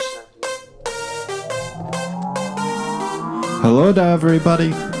Hello to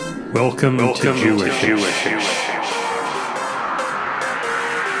everybody. Welcome to Jewish.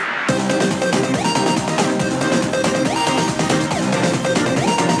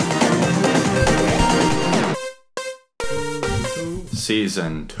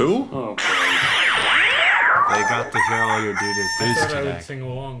 Season 2? Oh, boy. They got to hear all your I dudes thought I today. would sing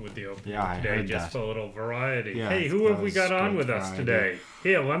along with the opening Yeah, I today heard just that. for a little variety. Yeah, Hey, who that have we was got on good with us variety. today?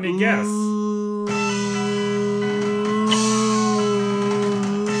 Here, let me guess.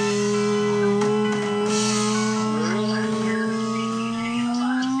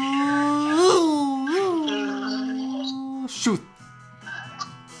 Shoot.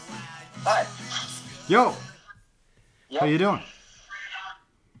 Hi. Yo, Yep. how you doing?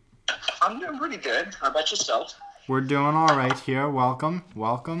 I'm doing pretty good. How about yourself? We're doing all right here. Welcome.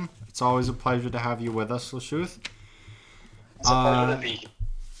 It's always a pleasure to have you with us, Lashuth. It's a pleasure to be here.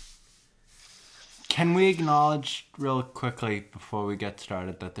 Can we acknowledge real quickly before we get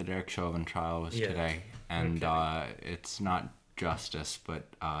started that the Derek Chauvin trial was Yeah. today, and Okay. it's not justice, but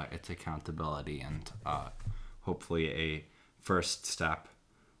it's accountability, and hopefully a first step,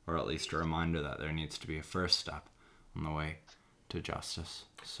 or at least a reminder that there needs to be a first step on the way to justice.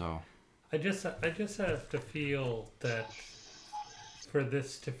 So I just have to feel that for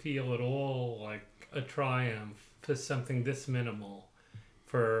this to feel at all like a triumph for something this minimal,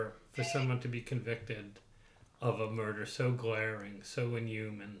 for someone to be convicted of a murder so glaring, so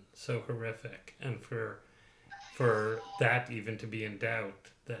inhuman, so horrific, and for that even to be in doubt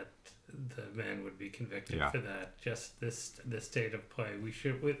that the man would be convicted Yeah. for that, just this state of play, we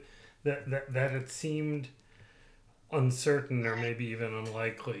should with that it seemed uncertain or maybe even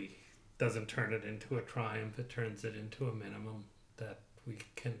unlikely doesn't turn it into a triumph. It turns it into a minimum that we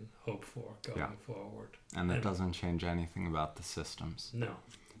can hope for going forward. and that doesn't change anything about the systems. No.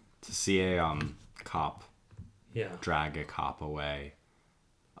 To see a cop Yeah. drag a cop away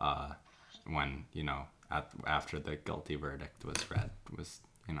when, after the guilty verdict was read was,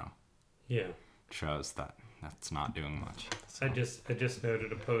 Yeah. shows that that's not doing much. I just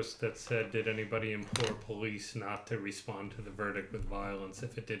noted a post that said, did anybody implore police not to respond to the verdict with violence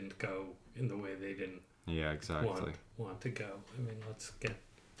if it didn't go in the way they didn't Yeah, exactly. want to go? I mean,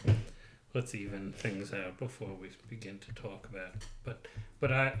 let's even things out before we begin to talk about it.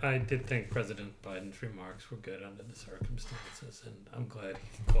 But I did think President Biden's remarks were good under the circumstances, and I'm glad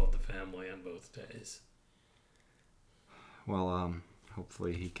he called the family on both days. Well,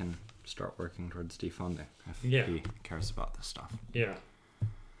 hopefully he can start working towards defunding if Yeah. he cares about this stuff. Yeah.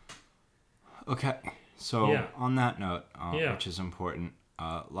 Okay, so Yeah. on that note, Yeah. which is important,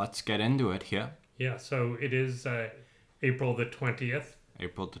 let's get into it here. Yeah, so it is April the 20th,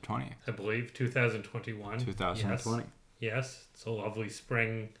 April the 20th, I believe, 2021. 2020. Yes, it's a lovely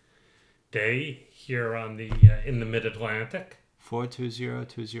spring day here on the in the Mid-Atlantic.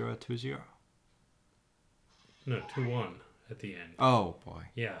 4202020. No, 2-1 at the end. Oh, boy.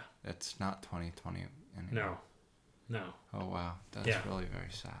 Yeah, It's not 2020 anymore. no, Oh, wow. That's Yeah. really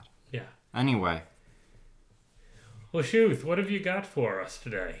very sad. yeah. Anyway. Lashuth, what have you got for us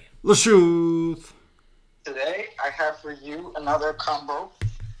today? Lashuth! Today, I have for you another combo.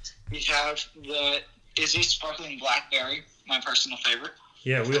 We have the Izzy Sparkling Blackberry, my personal favorite.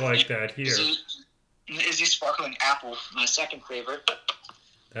 Yeah, we like that here. And the Izzy Sparkling Apple, my second favorite.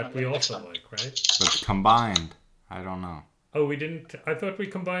 That we also like, right? But combined, I don't know. Oh, we didn't. I thought we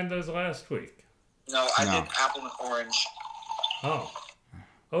combined those last week. No, I No. did apple and orange. Oh,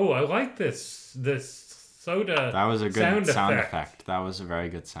 I like this soda. That was a good sound effect. effect. That was a very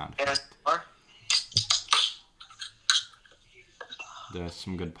good sound effect. Yes, are. There's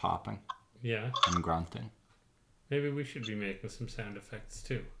some good popping Yeah, and grunting. maybe we should be making some sound effects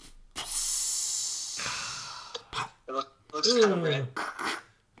too. It looks kind of red.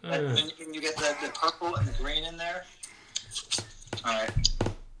 Uh, When you get the purple and the green in there. Alright.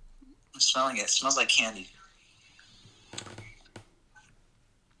 I'm smelling it. It smells like candy.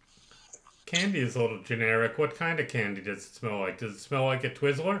 Candy is a little generic. What kind of candy does it smell like? Does it smell like a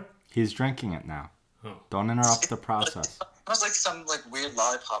Twizzler? He's drinking it now. Oh. Don't interrupt the process. It smells like some weird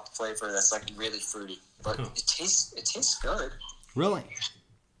lollipop flavor that's really fruity. But Huh. it tastes good. Really?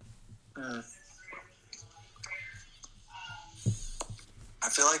 Mm. I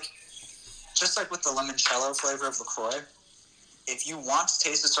feel like, just like with the limoncello flavor of LaCroix, if you want to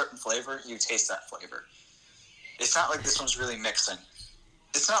taste a certain flavor, you taste that flavor. It's not like this one's really mixing.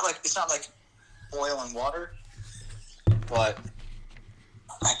 It's not like oil and water, but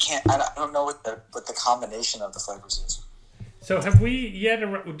I don't know what the combination of the flavors is. So have we yet?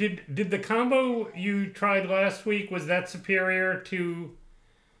 Did the combo you tried last week, was that superior to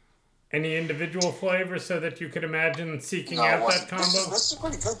Any individual flavor so that you could imagine seeking No, it out that wasn't. combo? This is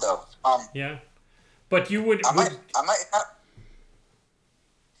pretty good though. Yeah. But you would. I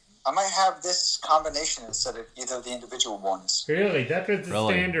might have this combination instead of either of the individual ones. Really? That was the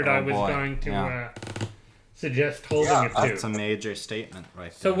Really? standard Oh, I was boy. going to Yeah. suggest holding Yeah, it That's to. a major statement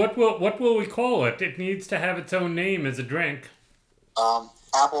right So there. what will we call it? It needs to have its own name as a drink.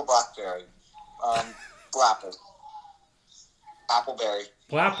 Apple blackberry, blapple, appleberry.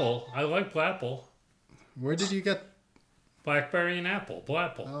 Blapple. I like Blapple. Where did you get? Blackberry and apple.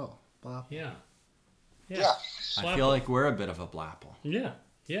 Blapple. Oh, blah. Yeah. Yeah. I feel like we're a bit of a blapple. Yeah.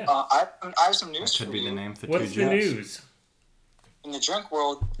 Yeah. I have some news That could for be you. the name for What's two the drinks. news? In the drink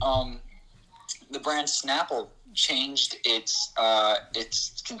world, the brand Snapple changed its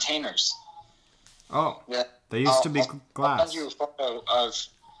containers. Oh, Yeah. they used to be I'll glass. send you a photo of.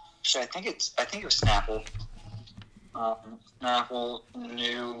 Actually, I think it was Snapple. Snapple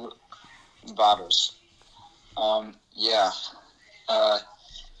new bottles. Yeah.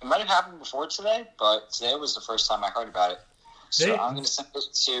 It might have happened before today, but today was the first time I heard about it. So They- I'm going to send it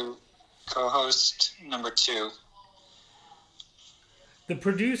to co-host number 2. The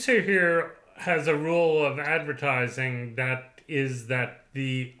producer here has a rule of advertising that is that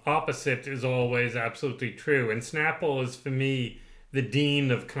the opposite is always absolutely true. And Snapple is, for me, the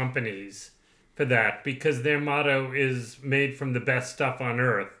dean of companies for that, because their motto is made from the best stuff on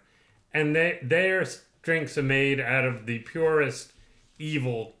earth. And their drinks are made out of the purest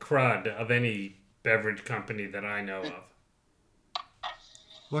evil crud of any beverage company that I know of.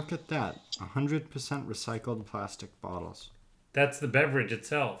 Look at that. 100% recycled plastic bottles. That's the beverage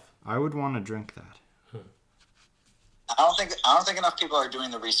itself. I would want to drink that. I don't think enough people are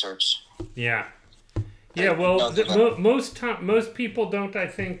doing the research. Yeah. Yeah, well, No, they're not. most people don't, I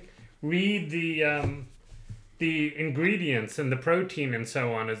think, read the ingredients and the protein and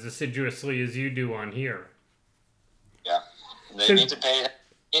so on as assiduously as you do on here. Yeah. They So- need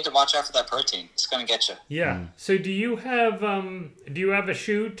to watch out for that protein. It's going to get you. Yeah. So do you have a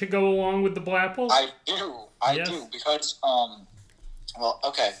shoe to go along with the Blapple? I do. I Yes. do because well,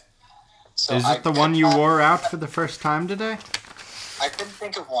 okay. So Is it the one you wore out for the first time today? I couldn't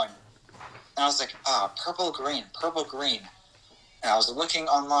think of one. And I was like, purple green. And I was looking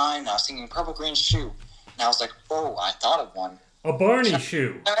online, and I was thinking purple green shoe. And I was like, oh, I thought of one. A Barney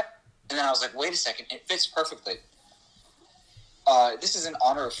shoe. And then I was like, wait a second, it fits perfectly. This is in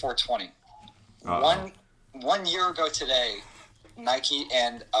honor of 420. Uh-oh. One year ago today, Nike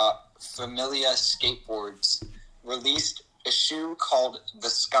and Familia Skateboards released a shoe called the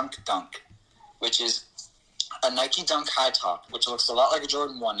Skunk Dunk, which is a Nike Dunk high top, which looks a lot like a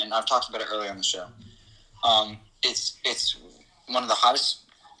Jordan 1, and I've talked about it earlier on the show. It's one of the hottest,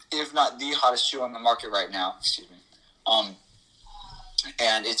 if not the hottest shoe on the market right now. Excuse me.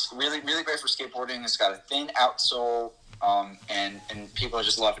 And it's really, really great for skateboarding. It's got a thin outsole, and people are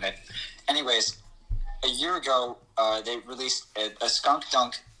just loving it. Anyways, a year ago, they released a Skunk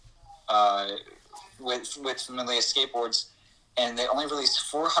Dunk with Familia Skateboards, and they only released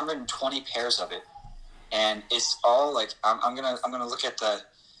 420 pairs of it. And it's all like I'm gonna look at the.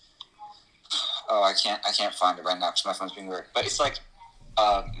 Oh, I can't find it right now because my phone's being weird. But it's like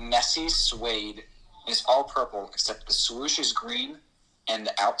messy suede. It's all purple except the swoosh is green, and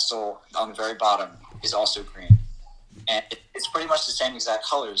the outsole on the very bottom is also green. And it's pretty much the same exact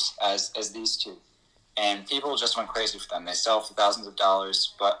colors as these two. And people just went crazy for them. They sell for thousands of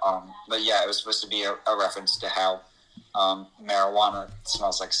dollars. But yeah, it was supposed to be a reference to how marijuana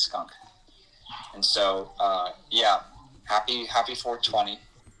smells like skunk. And so, yeah, happy 420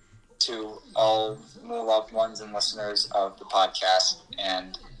 to all the loved ones and listeners of the podcast.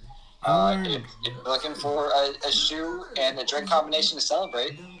 And if you're looking for a shoe and a drink combination to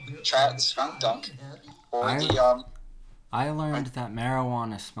celebrate, try out the Skunk Dunk or I learned that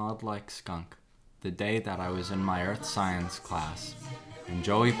marijuana smelled like skunk the day that I was in my earth science class, and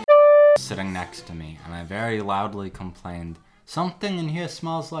Joey was sitting next to me, and I very loudly complained, "Something in here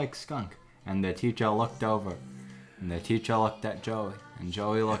smells like skunk." And the teacher looked over, and the teacher looked at Joey, and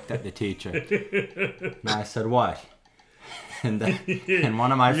Joey looked at the teacher. And I said, "What?" And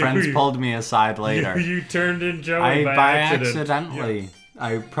one of my friends pulled me aside later. You turned in Joey by accident. Accidentally.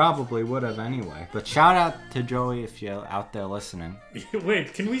 I probably would have anyway. But shout out to Joey if you're out there listening.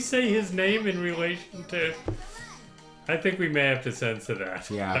 Wait, can we say his name in relation to... I think we may have to censor that.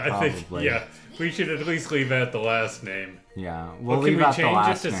 Yeah, I think, probably. yeah, we should at least leave out the last name. Yeah, we'll Well, can leave we out the change it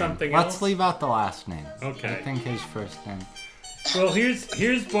last to name. something Let's else? leave out the last name. Okay. I think his first name. Well,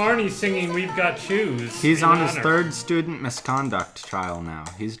 here's Barney singing "We've Got Shoes." He's in on his honor. third student misconduct trial now.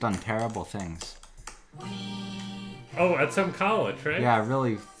 He's done terrible things. Oh, at some college, right? Yeah,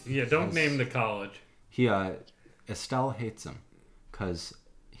 really Yeah, don't name the college. He Estelle hates him because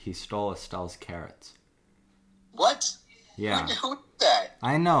he stole Estelle's carrots. What? Yeah, Who did that?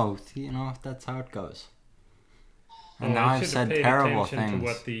 I know. That's how it goes. And now I I've should have said paid terrible attention things. to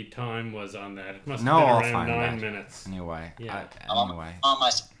what the time was on that. It must No, have I'll been around find 9 that. minutes. Anyway, Yeah. anyway. On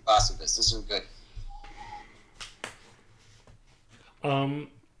my class of this. This is good.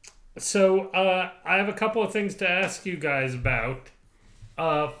 So I have a couple of things to ask you guys about.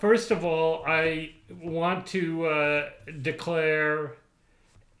 First of all, I want to declare.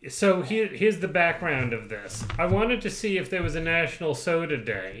 So here's the background of this. I wanted to see if there was a National Soda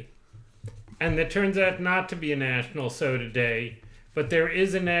Day, and there turns out not to be a National Soda Day, but there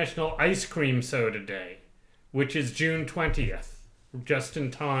is a National Ice Cream Soda Day, which is June 20th, just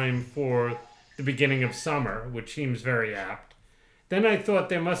in time for the beginning of summer, which seems very apt. Then I thought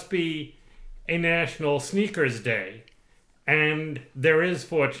there must be a National Sneakers Day, and there is,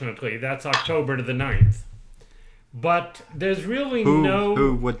 fortunately. That's October the 9th. But there's really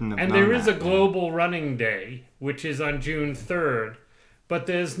Who wouldn't have and known there is a that? Global Running Day, which is on June 3rd, but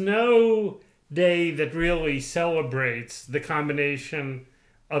there's no day that really celebrates the combination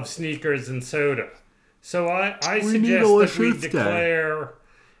of sneakers and soda. So I We need suggest a that we Lachute Day. declare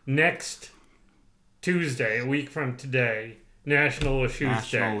next Tuesday, a week from today, National Lachute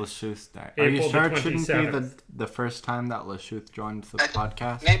National Day. Lachute Day. Are you April sure the it shouldn't be 27th. the first time that Lachute joined the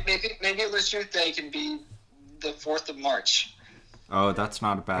podcast? Maybe Lachute Day can be the 4th of March. Oh, that's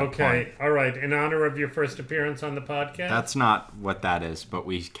not a bad Okay, point. all right. In honor of your first appearance on the podcast? That's not what that is, but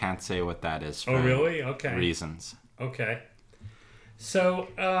we can't say what that is for Oh, really? Okay. reasons. Okay. So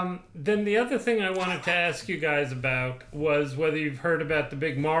then the other thing I wanted to ask you guys about was whether you've heard about the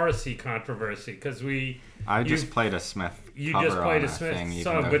big Morrissey controversy, because I just played a Smith you cover just played on a Smith thing, even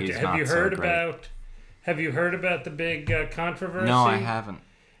song, though but he's have not you so heard great. about the big controversy? No, I haven't.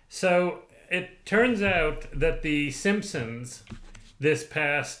 So it turns out that The Simpsons this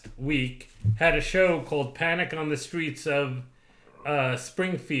past week had a show called Panic on the Streets of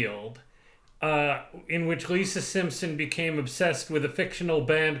Springfield, in which Lisa Simpson became obsessed with a fictional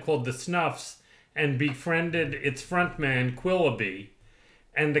band called The Snuffs and befriended its frontman, Quillaby.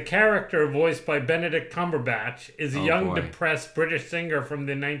 And the character, voiced by Benedict Cumberbatch, is a Oh, young, boy. depressed British singer from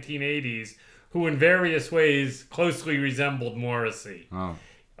the 1980s who in various ways closely resembled Morrissey. Oh,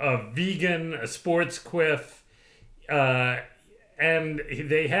 A vegan, a sports quiff, and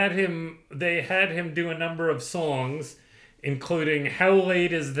they had him do a number of songs, including "How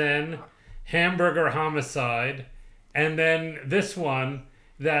Late Is Then," "Hamburger Homicide," and then this one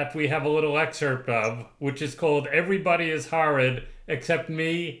that we have a little excerpt of, which is called "Everybody Is Horrid Except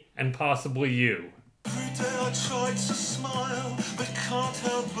Me and Possibly You." Every day I try to smile, but can't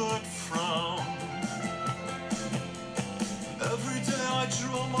help but frown. Every day I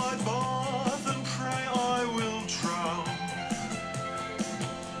draw my bath and pray I will drown.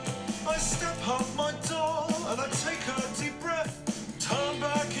 I step out my door and I take a deep breath, turn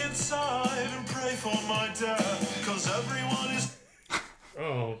back inside and pray for my death. 'Cause everyone is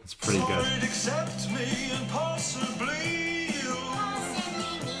Oh, it's pretty good. horrid except me and possibly you.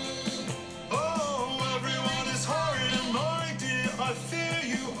 Oh, everyone is horrid, and my dear, I fear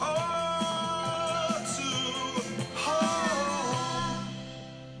you are too. Oh.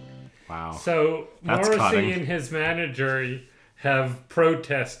 Wow. so That's Morrissey cutting. and his manager have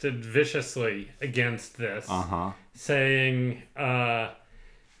protested viciously against this. Uh-huh. Saying, and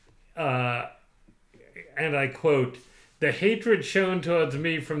I quote, "The hatred shown towards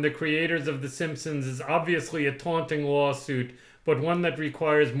me from the creators of The Simpsons is obviously a taunting lawsuit, but one that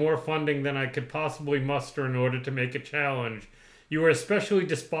requires more funding than I could possibly muster in order to make a challenge. You are especially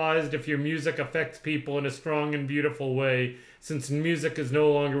despised if your music affects people in a strong and beautiful way, since music is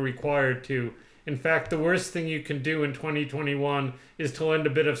no longer required to. In fact, the worst thing you can do in 2021 is to lend a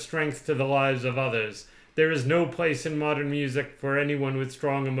bit of strength to the lives of others. There is no place in modern music for anyone with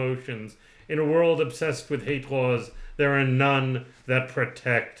strong emotions. In a world obsessed with hate laws, there are none that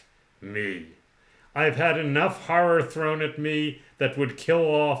protect me. I've had enough horror thrown at me that would kill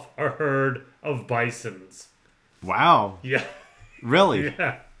off a herd of bisons." Wow. Yeah, Really?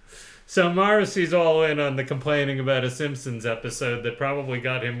 yeah. So Morrissey's all in on the complaining about a Simpsons episode that probably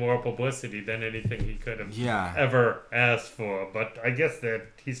got him more publicity than anything he could have Yeah. ever asked for. But I guess that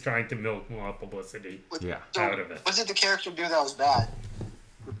he's trying to milk more publicity. Yeah. So, Out of it. what did the character do that was bad?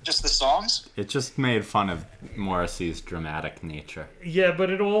 Just the songs? It just made fun of Morrissey's dramatic nature. Yeah, but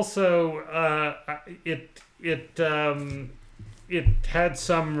it also it had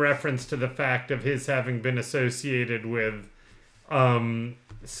some reference to the fact of his having been associated with some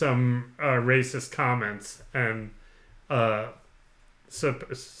racist comments, and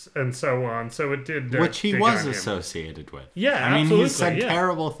and so on. So it did, Which he dig was on him. associated with. Yeah, I mean, he said absolutely, yeah.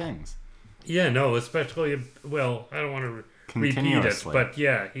 terrible things. Yeah, no, especially, well, I don't want to repeat it, Continuously. but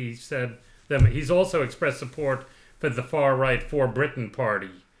yeah, he said them. He's also expressed support for the far-right For Britain Party.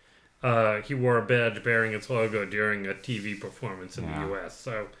 He wore a badge bearing its logo during a TV performance in Yeah. the U.S.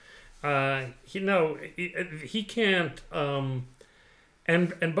 So, he can't.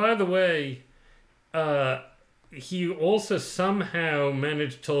 And by the way, he also somehow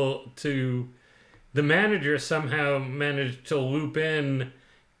managed to the manager somehow managed to loop in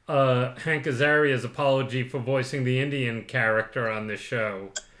Hank Azaria's apology for voicing the Indian character on the show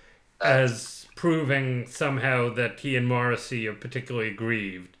as proving somehow that he and Morrissey are particularly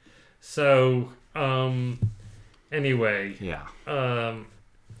aggrieved. So, anyway, Yeah.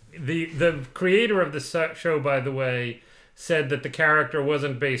 the creator of the show, by the way, said that the character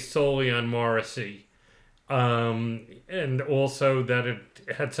wasn't based solely on Morrissey, and also that it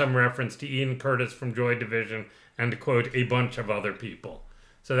had some reference to Ian Curtis from Joy Division and, quote, a bunch of other people.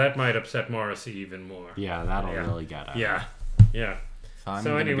 So that might upset Morrissey even more. Yeah, that'll Yeah. really get out. Yeah, yeah. If I'm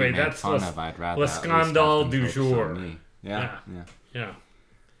So gonna be anyway, made that's fun Le- of, I'd rather Le at least have Scandale them du focus on jour. me. Yeah. Yeah.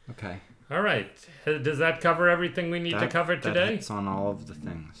 Okay. All right. Does that cover everything we need to cover That today? hits on all of the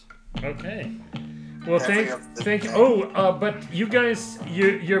things. Okay. Well, Every thank other thank. day. Oh, but you guys,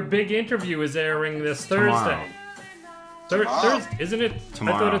 your big interview is airing this Thursday. Tomorrow. Thursday, isn't it? I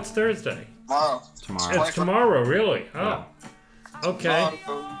Tomorrow. thought it's Thursday. Tomorrow. Tomorrow. It's tomorrow, really? Oh, okay.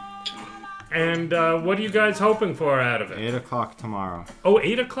 And what are you guys hoping for out of it? 8 o'clock tomorrow. Oh,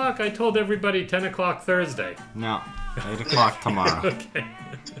 8 o'clock? I told everybody 10 o'clock Thursday. No. 8 o'clock tomorrow. Okay.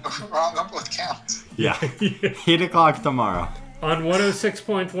 Wrong on both counts. Yeah. 8 o'clock tomorrow. On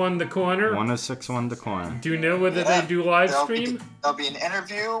 106.1 The Corner. 106.1 The Corner. Do you know whether Yeah, they do live there'll stream? There'll be an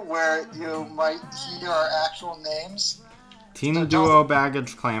interview where you might hear our actual names. Teen duo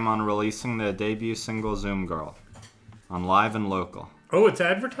Baggage claim on releasing their debut single Zoom Girl. On live and local. Oh, it's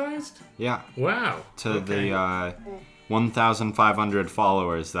advertised? Yeah. Wow. To Okay. the 1,500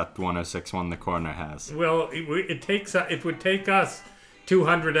 followers that 106.1 The Corner has. Well, it would take us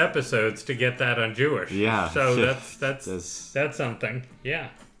 200 episodes to get that on Jewish. Yeah. So There's- that's something. Yeah.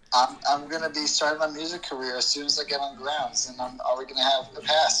 I'm gonna be starting my music career as soon as I get on grounds, and I'm already gonna have a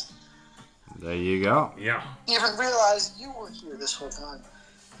pass. There you go. Yeah. You even realize you were here this whole time.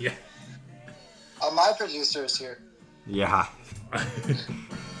 Yeah. My producer is here. Yeah.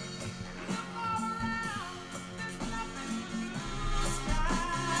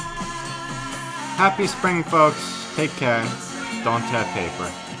 Happy spring, folks. Take care. Don't tear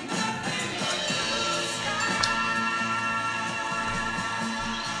paper.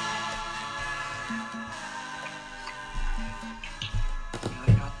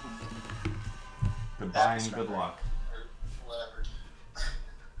 Goodbye and good luck.